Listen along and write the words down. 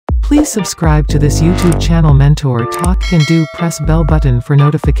Please subscribe to this YouTube channel. Mentor Talk Can Do. Press bell button for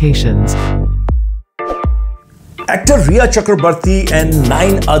notifications. Actor Rhea Chakrabarti and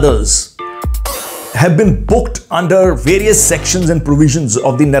 9 others have been booked under various sections and provisions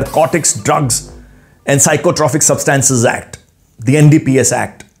of the Narcotics, Drugs and Psychotropic Substances Act, the NDPS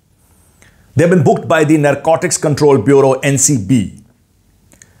Act. They have been booked by the Narcotics Control Bureau, NCB.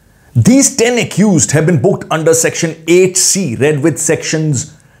 These 10 accused have been booked under Section 8C, read with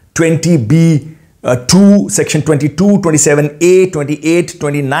Sections 20B, 2, Section 22, 27A, 28,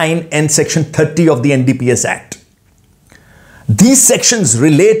 29 and Section 30 of the NDPS Act. These sections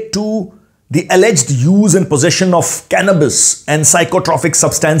relate to the alleged use and possession of cannabis and psychotropic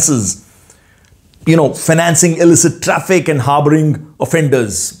substances, financing illicit traffic and harboring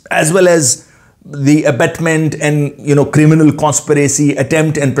offenders, as well as the abetment and, criminal conspiracy,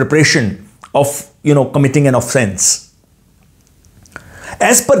 attempt and preparation of, committing an offense.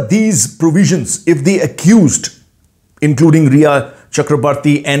 As per these provisions, if the accused, including Rhea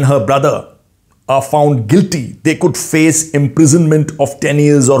Chakrabarti and her brother, are found guilty, they could face imprisonment of 10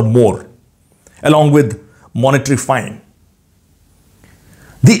 years or more, along with monetary fine.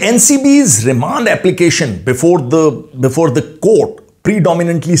 The NCB's remand application before the court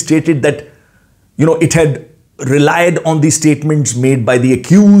predominantly stated that, it had relied on the statements made by the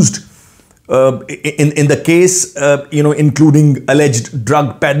accused in the case, including alleged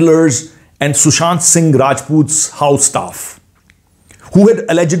drug peddlers and Sushant Singh Rajput's house staff, who had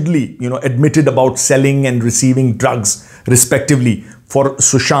allegedly, admitted about selling and receiving drugs, respectively, for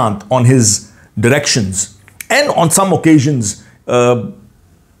Sushant on his directions, and on some occasions, on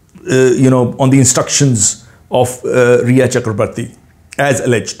the instructions of Rhea Chakrabarti, as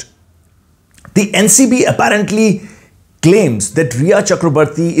alleged. The NCB apparently claims that Rhea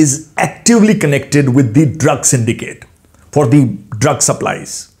Chakrabarti is actively connected with the drug syndicate for the drug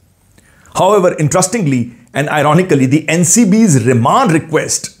supplies. However, interestingly and ironically, the NCB's remand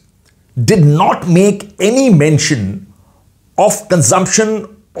request did not make any mention of consumption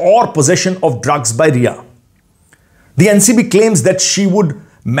or possession of drugs by Rhea. The NCB claims that she would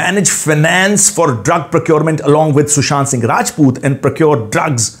manage finance for drug procurement along with Sushant Singh Rajput and procure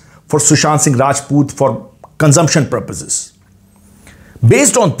drugs for Sushant Singh Rajput for consumption purposes.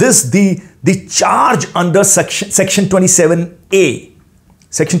 Based on this, the charge under Section 27A,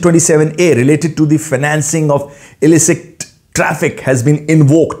 Section 27A related to the financing of illicit traffic has been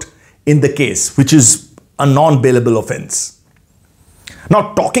invoked in the case, which is a non-bailable offense.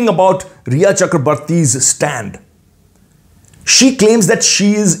 Now, talking about Rhea Chakrabarti's stand, she claims that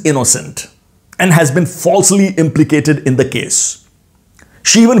she is innocent and has been falsely implicated in the case.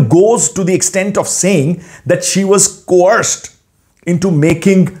 She even goes to the extent of saying that she was coerced into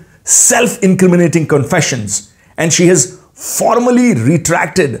making self-incriminating confessions, and she has formally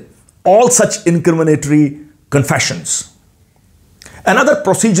retracted all such incriminatory confessions. Another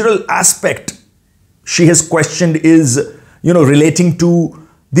procedural aspect she has questioned is, relating to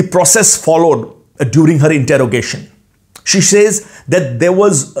the process followed during her interrogation. She says that there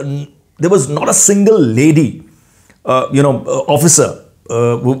was not a single lady, officer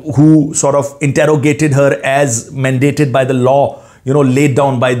who sort of interrogated her as mandated by the law, laid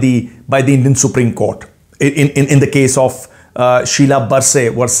down by the Indian Supreme Court in the case of Sheila Barse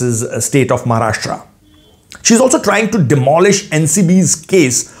versus State of Maharashtra. She's also trying to demolish NCB's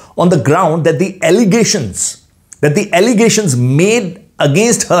case on the ground that the allegations made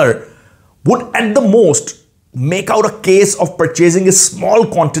against her would at the most make out a case of purchasing a small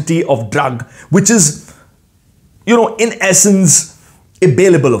quantity of drug, which is, in essence, a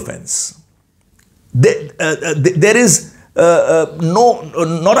bailable offense. There is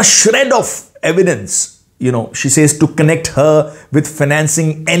not a shred of evidence, she says, to connect her with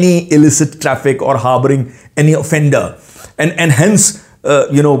financing any illicit traffic or harboring any offender. And hence,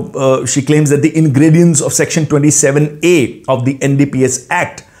 she claims that the ingredients of Section 27A of the NDPS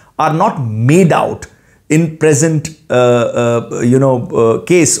Act are not made out in present,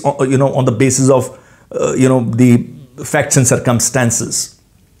 case, on the basis of, the facts and circumstances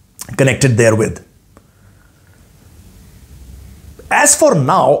connected therewith. As for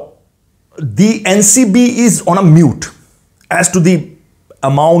now, the NCB is on a mute as to the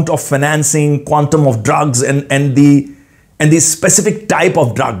amount of financing, quantum of drugs and the specific type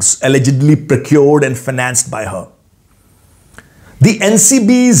of drugs allegedly procured and financed by her. The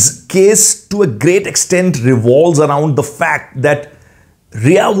NCB's case to a great extent revolves around the fact that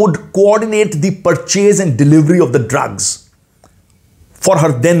Rhea would coordinate the purchase and delivery of the drugs for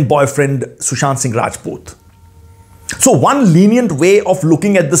her then boyfriend Sushant Singh Rajput. So one lenient way of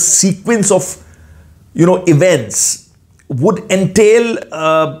looking at the sequence of events would entail,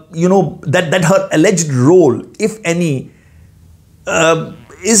 that her alleged role, if any,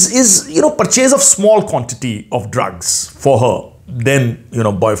 is purchase of small quantity of drugs for her then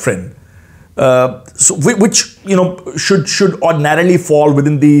boyfriend, which should ordinarily fall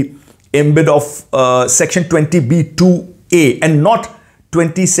within the ambit of section 20B2A and not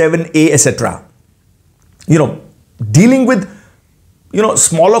 27A, etc. Dealing with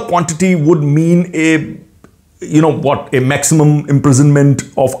smaller quantity would mean a maximum imprisonment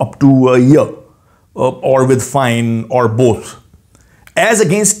of up to a year, or with fine, or both, as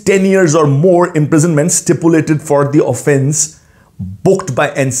against 10 years or more imprisonment stipulated for the offence booked by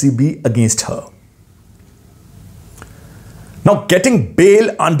NCB against her. Now, getting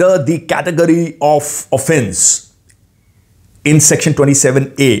bail under the category of offence in section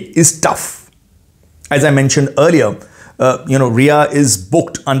 27A is tough. As I mentioned earlier, RIA is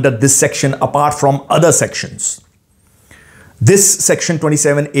booked under this section apart from other sections. This section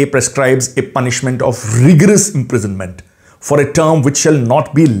 27A prescribes a punishment of rigorous imprisonment for a term which shall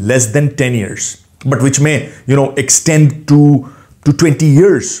not be less than 10 years, but which may, extend to 20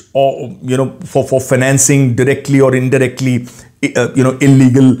 years, or, for financing directly or indirectly,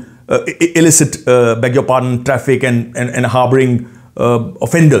 illegal, illicit, traffic and harboring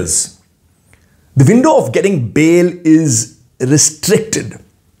offenders. The window of getting bail is restricted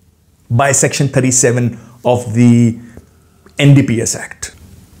by section 37 of the NDPS Act.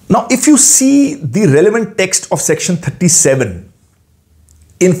 Now, if you see the relevant text of section 37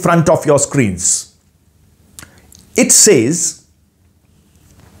 in front of your screens, it says,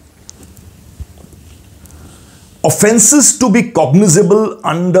 offences to be cognizable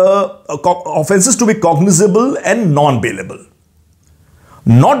and non-bailable,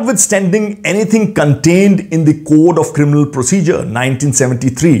 notwithstanding anything contained in the Code of Criminal Procedure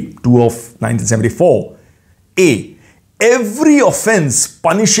 1973 to of 1974. A. Every offence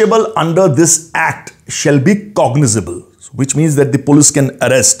punishable under this act shall be cognizable, which means that the police can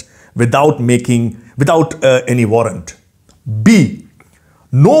arrest without any warrant. B.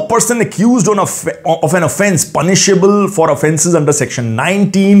 No person accused of an offence punishable for offences under section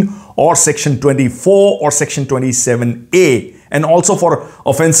 19 or section 24 or section 27A, and also for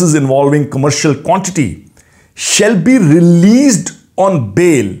offences involving commercial quantity, shall be released on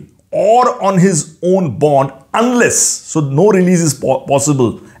bail or on his own bond, unless, so no release is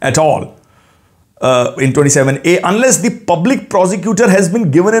possible at all in 27A, unless the public prosecutor has been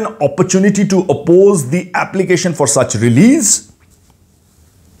given an opportunity to oppose the application for such release,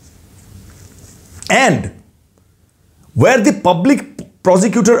 and where the public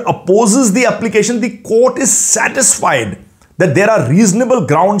prosecutor opposes the application, the court is satisfied that there are reasonable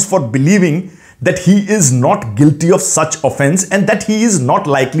grounds for believing that he is not guilty of such offence and that he is not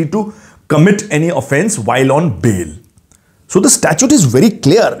likely to commit any offence while on bail. So the statute is very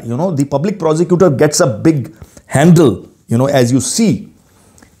clear. The public prosecutor gets a big handle, as you see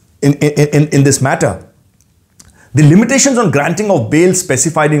in this matter. The limitations on granting of bail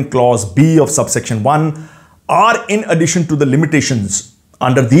specified in clause B of subsection 1 are in addition to the limitations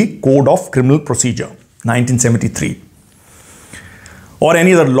under the Code of Criminal Procedure 1973 or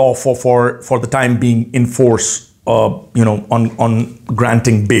any other law for the time being in force, on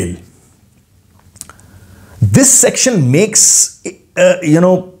granting bail. This section makes,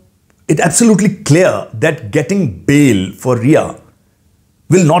 it absolutely clear that getting bail for RIA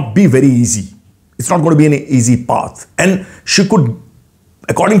will not be very easy. It's not going to be an easy path. And she could,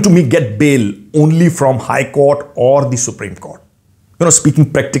 according to me, get bail only from High Court or the Supreme Court.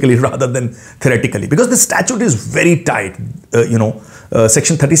 Speaking practically rather than theoretically, because the statute is very tight.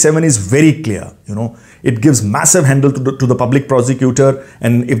 Section 37 is very clear. It gives massive handle to the public prosecutor,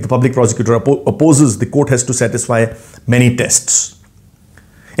 and if the public prosecutor opposes, the court has to satisfy many tests.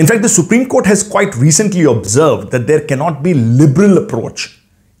 In fact, the Supreme Court has quite recently observed that there cannot be liberal approach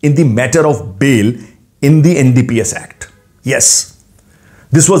in the matter of bail in the NDPS Act. Yes,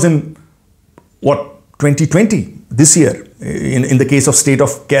 this was in 2020, this year, in the case of state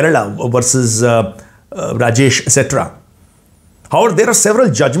of Kerala versus Rajesh, etc. However, there are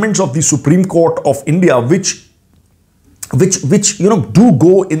several judgments of the Supreme Court of India which do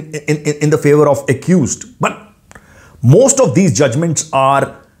go in the favor of accused, but most of these judgments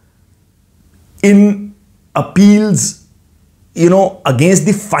are in appeals against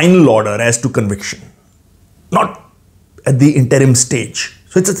the final order as to conviction, not at the interim stage.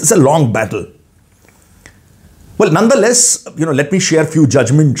 So it's a long battle. Well, nonetheless, let me share a few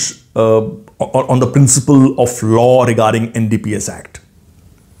judgments on the principle of law regarding NDPS Act.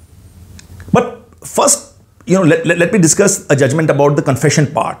 But first, let me discuss a judgment about the confession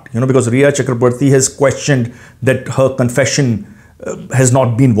part, because Riya Chakraborty has questioned that her confession has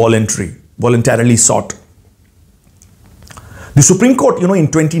not been voluntarily sought. The Supreme Court, in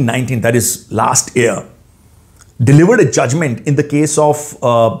 2019, that is last year, delivered a judgment in the case of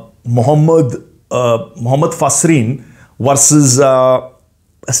Mohammed Fasreen versus a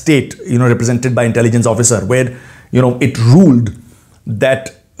state, represented by intelligence officer, where, it ruled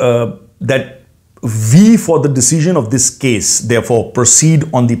that that we, for the decision of this case, therefore proceed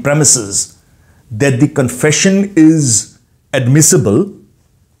on the premises that the confession is admissible.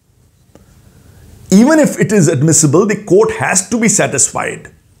 Even if it is admissible, the court has to be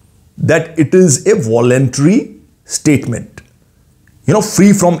satisfied that it is a voluntary statement,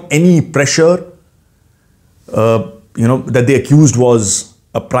 free from any pressure, that the accused was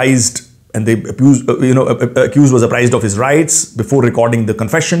apprised and the accused was apprised of his rights before recording the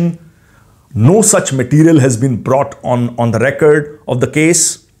confession. No such material has been brought on the record of the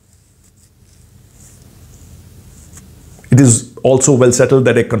case. It is also well settled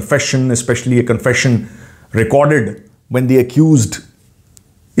that a confession, especially a confession recorded when the accused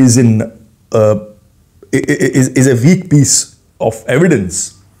is is a weak piece of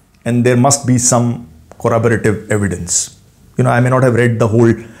evidence, and there must be some corroborative evidence. I may not have read the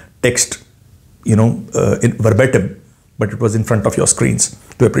whole text, in verbatim, but it was in front of your screens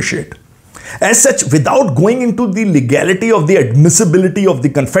to appreciate. As such, without going into the legality of the admissibility of the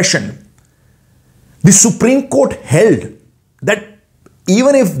confession, the Supreme Court held that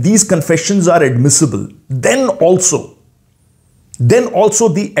even if these confessions are admissible, then also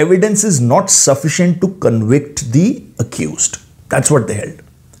the evidence is not sufficient to convict the accused. That's what they held.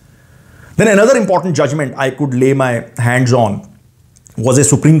 Then another important judgment I could lay my hands on was a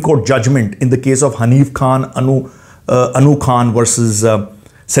Supreme Court judgment in the case of Hanif Khan, Anu Khan versus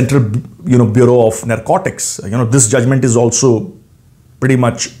Central Bureau of Narcotics. This judgment is also pretty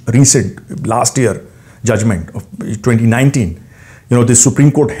much recent, last year judgment of 2019. The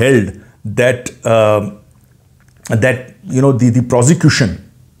Supreme Court held that the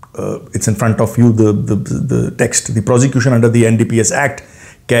prosecution, it's in front of you, the text, the prosecution under the NDPS Act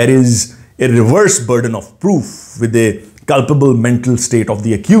carries a reverse burden of proof with a culpable mental state of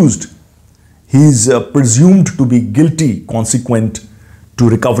the accused. He is presumed to be guilty consequent to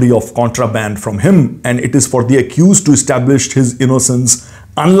recovery of contraband from him, and it is for the accused to establish his innocence,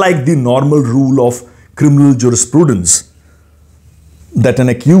 unlike the normal rule of criminal jurisprudence that an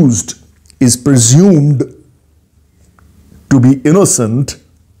accused is presumed to be innocent,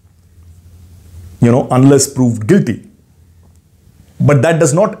 unless proved guilty. But that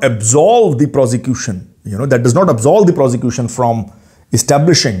does not absolve the prosecution, that does not absolve the prosecution from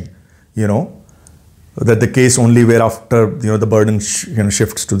establishing, that the case only whereafter, the burden,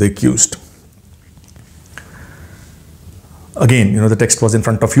 shifts to the accused. Again, the text was in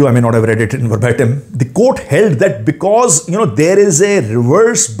front of you. I may not have read it in verbatim. The court held that because, there is a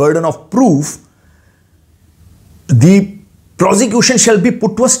reverse burden of proof, the prosecution shall be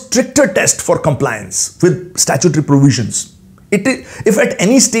put to a stricter test for compliance with statutory provisions. If at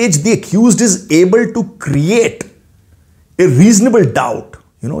any stage the accused is able to create a reasonable doubt,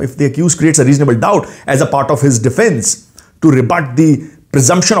 if the accused creates a reasonable doubt as a part of his defense to rebut the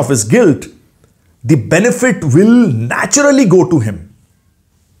presumption of his guilt, the benefit will naturally go to him.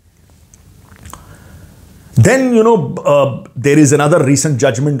 Then, there is another recent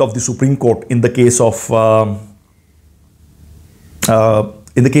judgment of the Supreme Court in the case of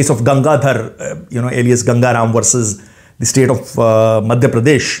Gangadhar, alias Gangaram versus the state of Madhya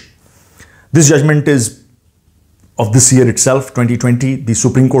Pradesh. This judgment is of this year itself, 2020. The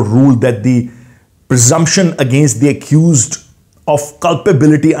Supreme Court ruled that the presumption against the accused of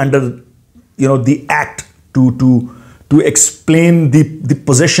culpability under the act to explain the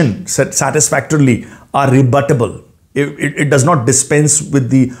possession satisfactorily are rebuttable. It does not dispense with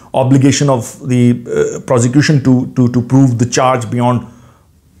the obligation of the prosecution to prove the charge beyond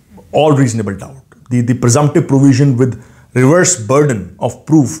all reasonable doubt. The presumptive provision with reverse burden of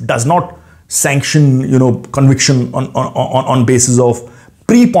proof does not sanction conviction on basis of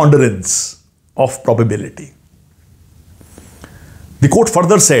preponderance of probability. The court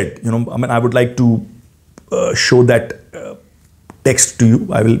further said, I would like to show that text to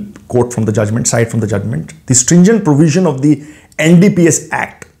you. I will quote from the judgment, cite from the judgment. The stringent provision of the NDPS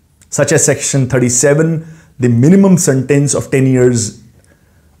Act, such as Section 37, the minimum sentence of 10 years,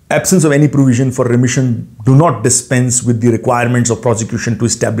 absence of any provision for remission, do not dispense with the requirements of prosecution to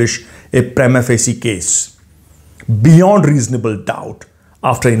establish a prima facie case beyond reasonable doubt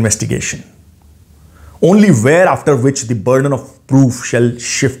after investigation. Only where after which the burden of proof shall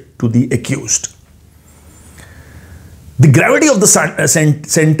shift to the accused. The gravity of the sentence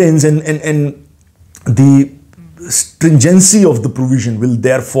and the stringency of the provision will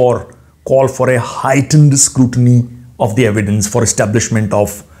therefore call for a heightened scrutiny of the evidence for establishment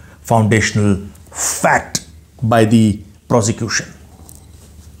of foundational fact by the prosecution.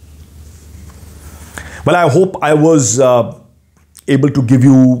 Well, I hope I was able to give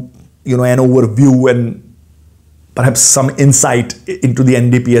you, an overview and perhaps some insight into the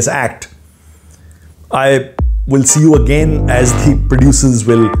NDPS Act. I will see you again as the producers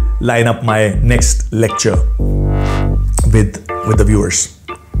will line up my next lecture with the viewers.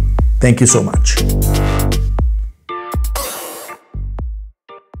 Thank you so much.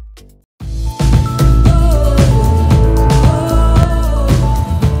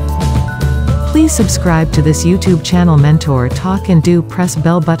 Please subscribe to this YouTube channel Mentor Talk and do press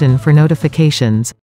bell button for notifications.